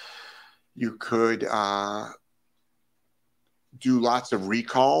 You could do lots of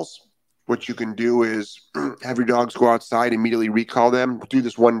recalls. What you can do is have your dogs go outside, immediately recall them. Do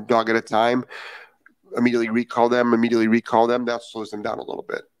this one dog at a time. Immediately recall them. That slows them down a little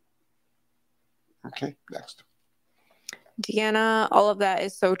bit. Okay, next. Deanna, all of that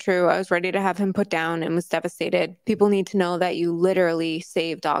is so true. I was ready to have him put down and was devastated. People need to know that you literally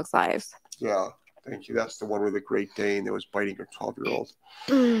save dogs' lives. Yeah, thank you. That's the one with a Great Dane that was biting her 12-year-old.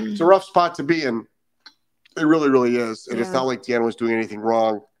 It's a rough spot to be in. It really, really is. And it's not like Deanna was doing anything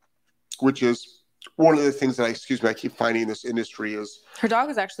wrong, which is one of the things that I keep finding in this industry is her dog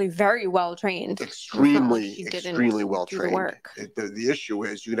is actually very well trained. Extremely well trained. The issue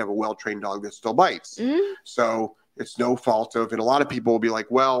is you can have a well trained dog that still bites. Mm-hmm. So it's no fault of, and a lot of people will be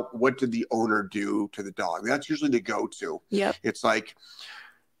like, well, what did the owner do to the dog? That's usually the go-to. Yep. It's like,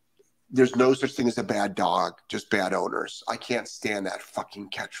 there's no such thing as a bad dog, just bad owners. I can't stand that fucking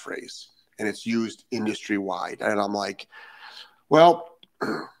catchphrase. And it's used industry-wide. And I'm like, well,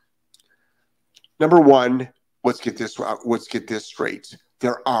 number one, let's get this straight.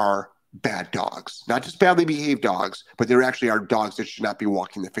 There are bad dogs, not just badly behaved dogs, but there actually are dogs that should not be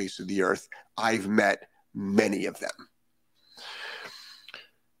walking the face of the earth. I've met many of them.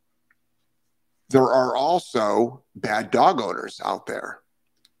 There are also bad dog owners out there,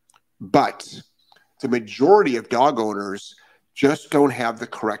 but the majority of dog owners just don't have the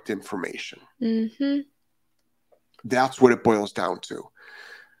correct information. Mm-hmm. That's what it boils down to.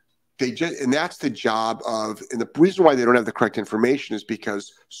 And that's the job of, and the reason why they don't have the correct information is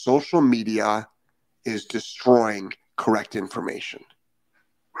because social media is destroying correct information.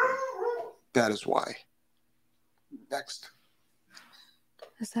 That is why. Next.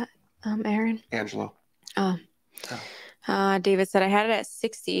 Is that Aaron? Angelo. Oh. David said, I had it at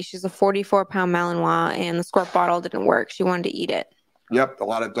 60. She's a 44-pound Malinois, and the squirt bottle didn't work. She wanted to eat it. Yep, a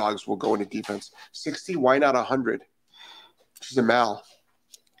lot of dogs will go into defense. 60, why not 100? She's a Mal.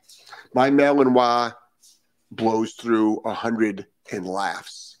 My Malinois blows through 100 and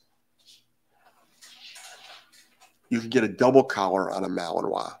laughs. You can get a double collar on a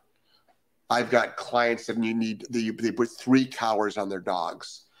Malinois. I've got clients that they put 3 collars on their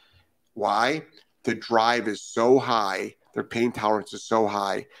dogs. Why? The drive is so high, their pain tolerance is so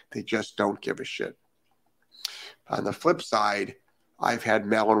high, they just don't give a shit. On the flip side, I've had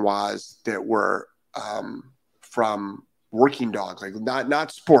Malinois that were from working dogs, like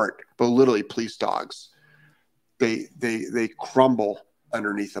not sport, but literally police dogs. They crumble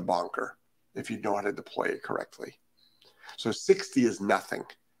underneath a bonker if you know how to deploy it correctly. So 60 is nothing.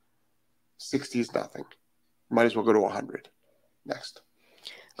 60 is nothing. Might as well go to 100. Next.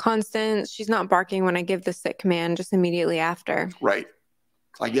 Constance, she's not barking when I give the sit command, just immediately after. Right.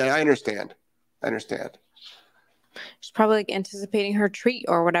 I understand. She's probably like anticipating her treat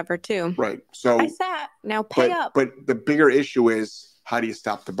or whatever too. Right. So I sat. Now pay up. But the bigger issue is, how do you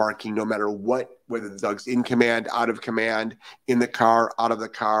stop the barking no matter what, whether the dog's in command, out of command, in the car, out of the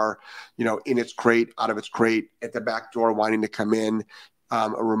car, in its crate, out of its crate, at the back door wanting to come in. A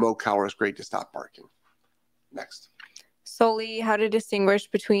remote collar is great to stop barking. Next. Solely, how to distinguish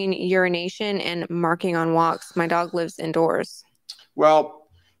between urination and marking on walks. My dog lives indoors. Well,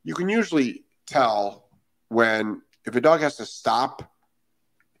 you can usually tell if a dog has to stop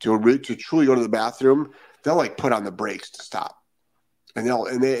to truly go to the bathroom, they'll like put on the brakes to stop, and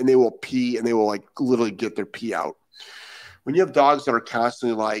they will pee, and they will like literally get their pee out. When you have dogs that are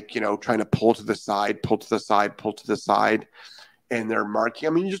constantly like trying to pull to the side, and they're marking,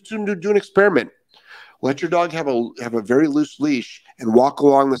 I mean, you just do an experiment. Let your dog have a very loose leash and walk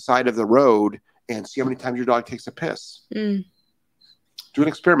along the side of the road and see how many times your dog takes a piss. Do an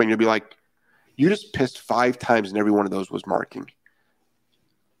experiment. You'll be like, you just pissed 5 times and every one of those was marking.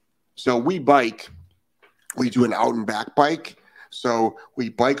 So we bike. We do an out and back bike. So we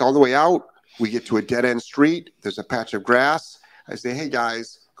bike all the way out. We get to a dead end street. There's a patch of grass. I say, hey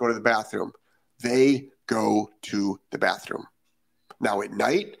guys, go to the bathroom. They go to the bathroom. Now at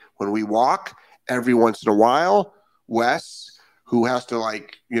night when we walk, every once in a while, Wes, who has to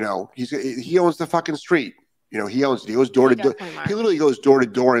he owns the fucking street. He owns it. He goes door to door. He literally goes door to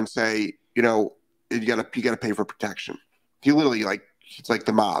door and say, you gotta pay for protection. He literally it's like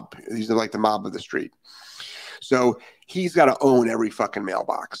the mob. He's like the mob of the street. So he's got to own every fucking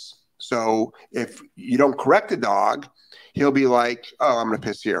mailbox. So if you don't correct the dog, he'll be like, oh, I'm gonna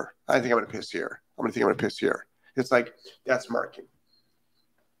piss here. I think I'm gonna piss here. I'm gonna piss here. It's like, that's marking.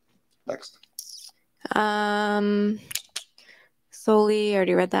 Next. Solely, I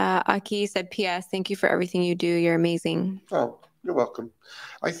already read that. Aki said, P.S. Thank you for everything you do. You're amazing. Oh, you're welcome.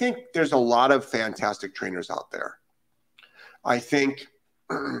 I think there's a lot of fantastic trainers out there. I think,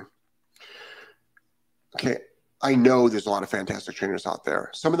 I know there's a lot of fantastic trainers out there.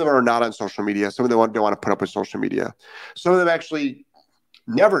 Some of them are not on social media. Some of them don't want to put up with social media. Some of them actually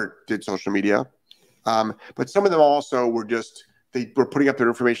never did social media. But some of them also were they were putting up their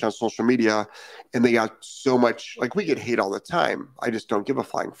information on social media, and they got so much, we get hate all the time. I just don't give a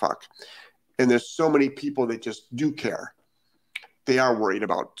flying fuck. And there's so many people that just do care. They are worried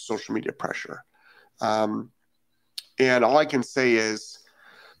about social media pressure. And all I can say is,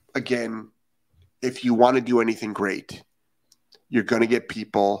 again, if you want to do anything great, you're going to get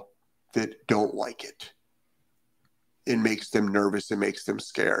people that don't like it. It makes them nervous. It makes them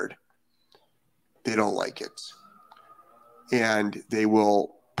scared. They don't like it. And they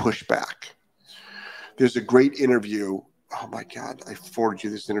will push back. There's a great interview. Oh my God, I forwarded you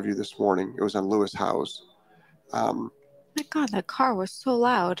this interview this morning. It was on Lewis Howes. My God, that car was so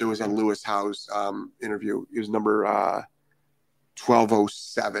loud. It was on Lewis Howes interview. It was number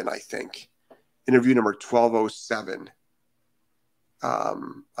 1207, I think. Interview number 1207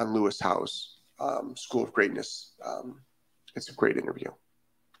 on Lewis Howes, School of Greatness. It's a great interview.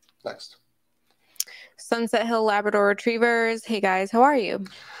 Next. Sunset Hill Labrador Retrievers. Hey guys, how are you?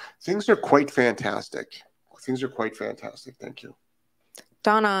 Things are quite fantastic. Thank you.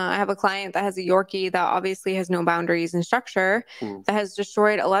 Donna, I have a client that has a Yorkie that obviously has no boundaries and structure that has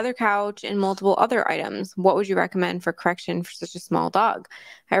destroyed a leather couch and multiple other items. What would you recommend for correction for such a small dog?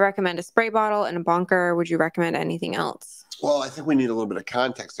 I recommend a spray bottle and a bonker. Would you recommend anything else? Well, I think we need a little bit of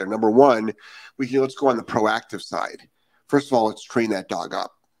context there. Number one, let's go on the proactive side. First of all, let's train that dog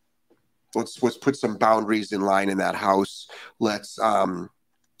up. Let's put some boundaries in line in that house. Let's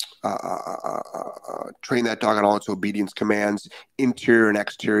train that dog on all its obedience commands, interior and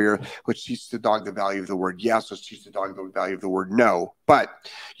exterior. Let's teach the dog the value of the word yes. Let's teach the dog the value of the word no. But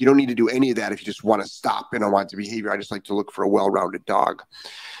you don't need to do any of that if you just want to stop unwanted behavior. I just like to look for a well-rounded dog.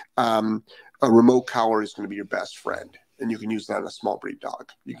 A remote collar is going to be your best friend, and you can use that on a small breed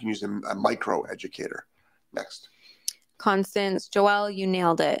dog. You can use a micro educator. Next. Constance, Joelle, you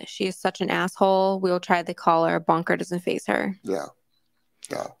nailed it. She is such an asshole. We'll try the collar. Bonker doesn't face her. Yeah.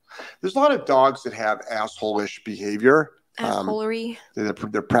 There's a lot of dogs that have asshole-ish behavior. Assholery.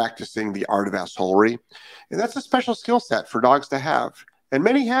 They're practicing the art of assholery. And that's a special skill set for dogs to have. And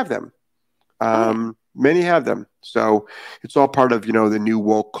many have them. Many have them. So it's all part of, the new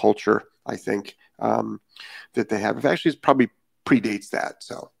woke culture, I think, that they have. Actually, it probably predates that.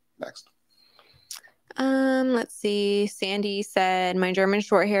 So next. Let's see. Sandy said, my German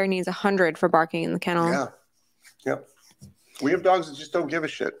short hair needs 100 for barking in the kennel. Yeah. Yep. We have dogs that just don't give a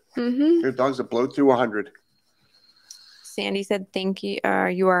shit. Mm-hmm. We have dogs that blow through 100. Sandy said, thank you.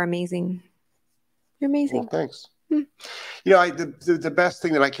 You are amazing. You're amazing. Well, thanks. The best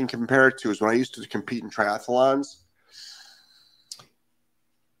thing that I can compare it to is when I used to compete in triathlons,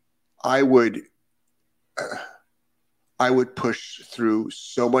 I would push through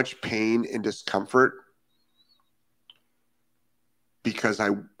so much pain and discomfort because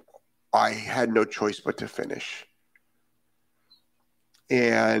I had no choice but to finish.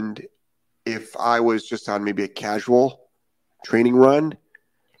 And if I was just on maybe a casual training run,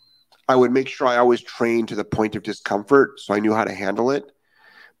 I would make sure I always trained to the point of discomfort so I knew how to handle it.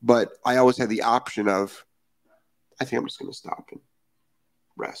 But I always had the option of, I think I'm just going to stop and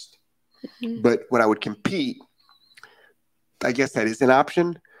rest. Mm-hmm. But when I would compete, I guess that is an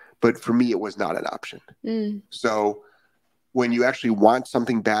option. But for me, it was not an option. Mm. So when you actually want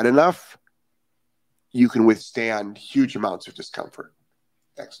something bad enough, you can withstand huge amounts of discomfort.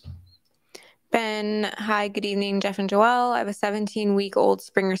 Next. Ben, hi, good evening, Jeff and Joelle. I have a 17-week-old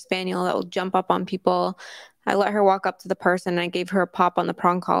Springer Spaniel that will jump up on people. I let her walk up to the person and I gave her a pop on the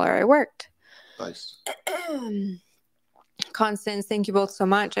prong collar. It worked. Nice. Constance, thank you both so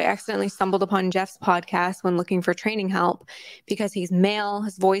much. I accidentally stumbled upon Jeff's podcast when looking for training help because he's male,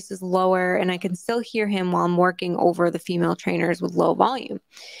 his voice is lower, and I can still hear him while I'm working over the female trainers with low volume.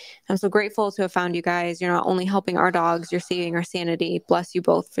 I'm so grateful to have found you guys. You're not only helping our dogs, you're saving our sanity. Bless you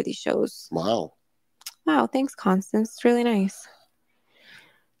both for these shows. Wow. Wow. Thanks, Constance. It's really nice.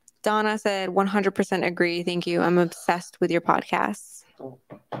 Donna said 100% agree. Thank you. I'm obsessed with your podcasts. Oh,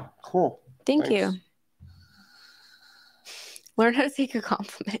 cool. Thanks. You. Learn how to take a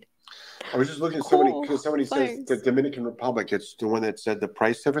compliment. I was just looking at somebody says the Dominican Republic. It's the one that said the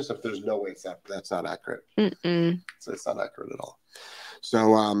price difference. If there's no way that's not accurate. So it's not accurate at all.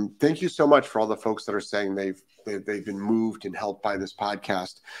 So thank you so much for all the folks that are saying they've been moved and helped by this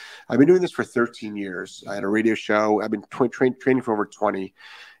podcast. I've been doing this for 13 years. I had a radio show. I've been training for over 20,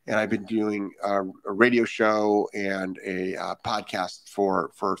 and I've been doing a radio show and a podcast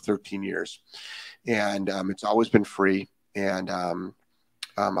for 13 years. And it's always been free. And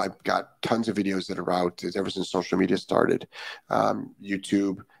I've got tons of videos that are out ever since social media started,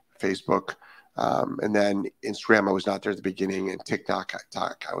 YouTube, Facebook. And then Instagram, I was not there at the beginning, and TikTok,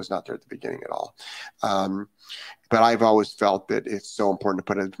 I was not there at the beginning at all. But I've always felt that it's so important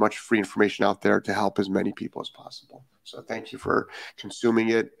to put as much free information out there to help as many people as possible. So thank you for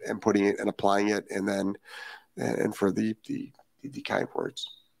consuming it and putting it and applying it, and for the kind words.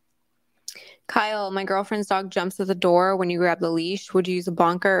 Kyle, my girlfriend's dog jumps at the door when you grab the leash. Would you use a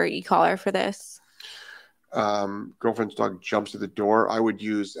bonker or e-collar for this? Girlfriend's dog jumps at the door. I would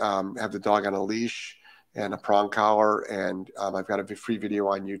use have the dog on a leash and a prong collar, and I've got a free video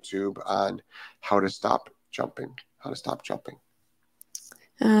on YouTube on how to stop jumping.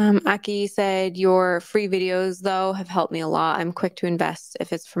 Aki said, your free videos, though, have helped me a lot. I'm quick to invest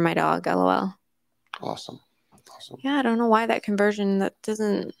if it's for my dog, LOL. Awesome. Yeah, I don't know why that conversion, that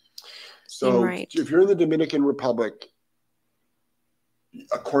doesn't seem right. If you're in the Dominican Republic,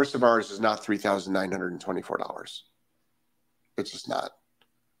 a course of ours is not $3,924. It's just not.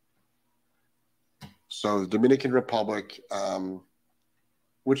 So the Dominican Republic,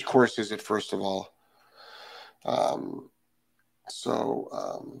 which course is it, first of all?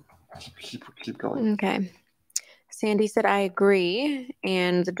 Keep going. Okay. Sandy said, I agree.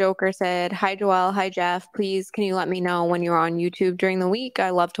 And the Joker said, hi, Joelle. Hi, Jeff. Please, can you let me know when you're on YouTube during the week? I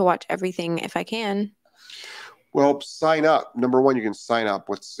love to watch everything if I can. Well, sign up. Number one, you can sign up.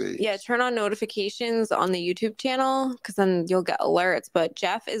 Let's see. Yeah, turn on notifications on the YouTube channel because then you'll get alerts. But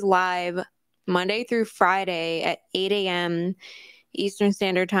Jeff is live Monday through Friday at 8 a.m. Eastern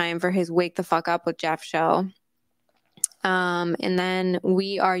Standard Time for his Wake the Fuck Up with Jeff show. And then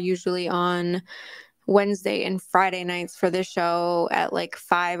we are usually on Wednesday and Friday nights for this show at like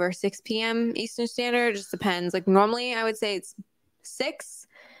 5 or 6 p.m. Eastern Standard. It just depends. Like normally I would say it's 6.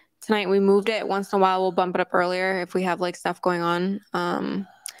 Tonight we moved it. Once in a while we'll bump it up earlier if we have like stuff going on.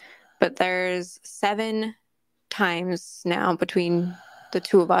 But there's 7 times now between the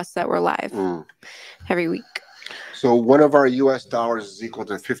two of us that we're live every week. So one of our U.S. dollars is equal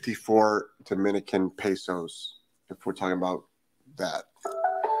to 54 Dominican pesos, if we're talking about that.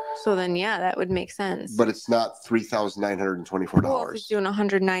 So then, yeah, that would make sense. But it's not $3,924. Well, if he's doing a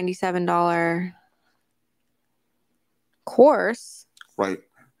 $197 course. Right.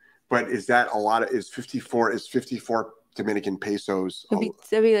 But is that a lot? Is 54 Dominican pesos?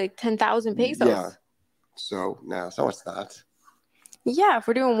 It'd be like 10,000 pesos. Yeah. So it's not. Yeah, if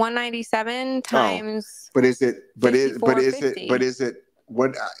we're doing 197 times. But is it? But is it?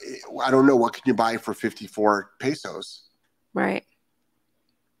 What? I don't know. What can you buy for 54 pesos? Right.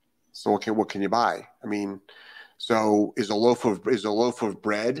 So what can you buy? I mean, so is a loaf of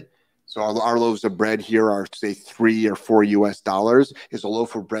bread? So our loaves of bread here are say $3 or $4 US. Is a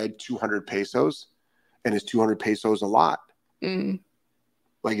loaf of bread 200 pesos? And is 200 pesos a lot?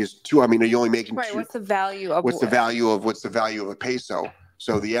 Like are you only making right? What's the value of what's the value of a peso?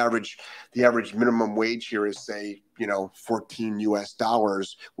 So the average minimum wage here is say $14 US,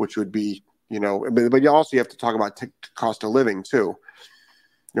 which would be but you also have to talk about cost of living too.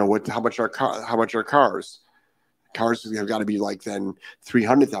 How much are cars? Cars have got to be like then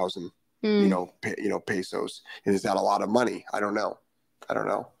 300,000 pesos. And is that a lot of money? I don't know.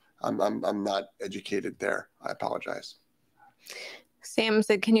 I'm not educated there. I apologize. Sam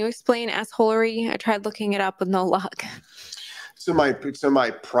said, "Can you explain assholery? I tried looking it up with no luck." It's in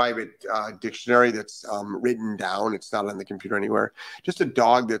my private dictionary that's written down. It's not on the computer anywhere. Just a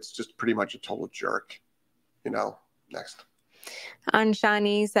dog that's just pretty much a total jerk. Next.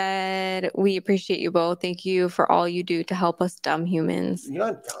 Anshani said, "We appreciate you both. Thank you for all you do to help us dumb humans." You're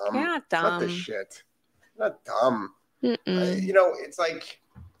not dumb. You're not dumb. Not the shit. You're not dumb. It's like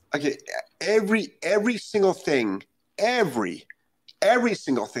okay, every single thing, every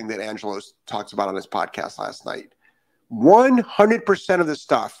single thing that Angelo talks about on his podcast last night, 100% of the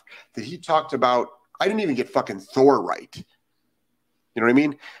stuff that he talked about, I didn't even get fucking Thor right. You know what I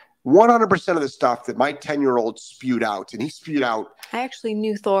mean? 100% of the stuff that my 10-year-old spewed out, and he spewed out. I actually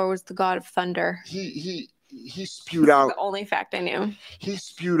knew Thor was the god of thunder. He spewed out. The only fact I knew. He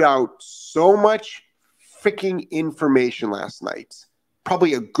spewed out so much freaking information last night.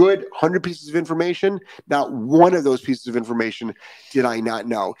 Probably a good 100 pieces of information. Not one of those pieces of information did I not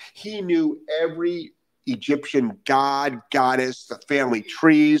know. He knew every Egyptian god, goddess, the family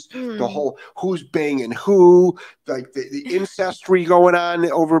trees, the whole who's banging who, like the ancestry going on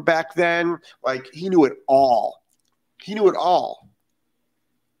over back then. Like he knew it all.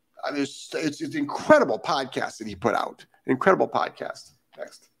 It's an incredible podcast that he put out. Incredible podcast.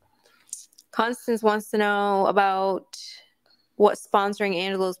 Next. Constance wants to know about what sponsoring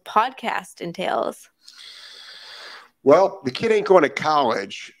Angelo's podcast entails. Well, the kid ain't going to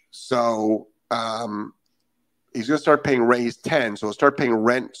college, so he's going to start paying rent. He's 10, so he'll start paying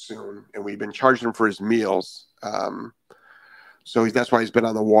rent soon, and we've been charging him for his meals. So that's why he's been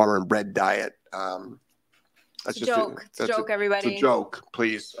on the water and bread diet. That's a joke. It's a joke, everybody. It's a joke,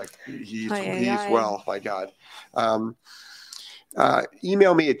 please. He's well, my God.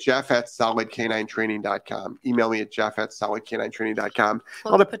 Email me at jeff@solidk9training.com. Email me at jeff@solidk9training.com.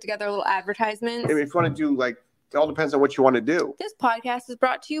 We'll put together a little advertisement. If you want to do it all depends on what you want to do. This podcast is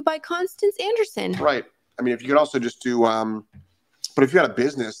brought to you by Constance Anderson. Right. I mean, if you could also just do, but if you got a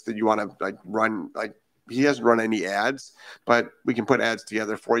business that you want to run, he hasn't run any ads, but we can put ads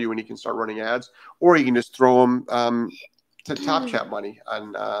together for you and he can start running ads, or you can just throw him to Top Chat money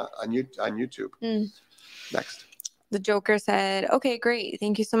on YouTube. Next. The Joker said, "Okay, great.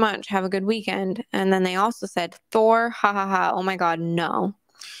 Thank you so much. Have a good weekend." And then they also said, "Thor, ha ha ha. Oh my God, no."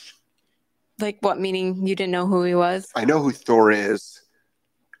 Like what, meaning you didn't know who he was? I know who Thor is.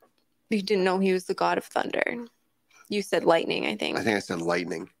 You didn't know he was the god of thunder. You said lightning, I think. I think I said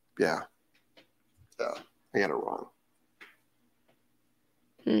lightning. Yeah. Yeah. I got it wrong.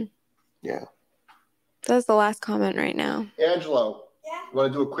 Yeah. That's the last comment right now. Angelo. Yeah. You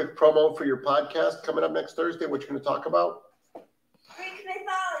want to do a quick promo for your podcast coming up next Thursday? What you're going to talk about? Greek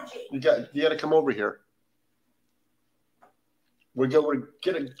mythology. You got to come over here. Can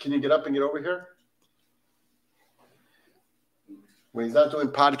you get up and get over here? When he's not doing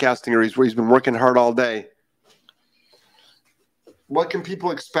podcasting or he's been working hard all day. What can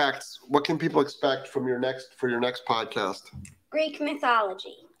people expect? What can people expect from your next podcast? Greek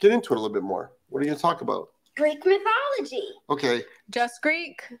mythology. Get into it a little bit more. What are you going to talk about? Greek mythology. Okay. Just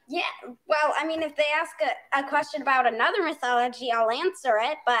Greek? Yeah. Well, I mean, if they ask a question about another mythology, I'll answer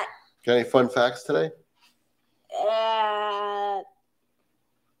it, but... Got any fun facts today?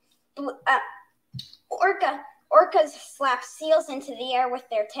 Orcas slap seals into the air with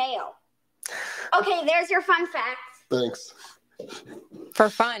their tail. Okay, there's your fun fact. Thanks. For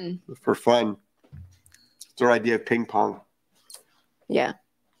fun. For fun. It's our idea of ping pong. Yeah.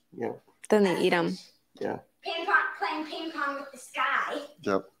 Yeah. Then they eat them. Yeah. Playing ping pong with the sky.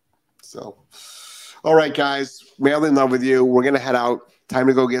 Yep. So, all right, guys. Madly in love with you. We're going to head out. Time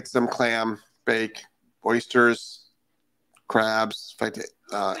to go get some clam, bake, oysters, crabs. In fact,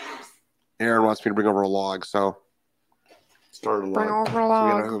 Aaron wants me to bring over a log, so start a log. Bring over a So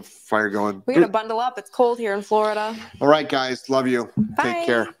log. we got a fire going. We got to bundle up. It's cold here in Florida. All right, guys. Love you. Bye. Take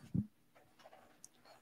care.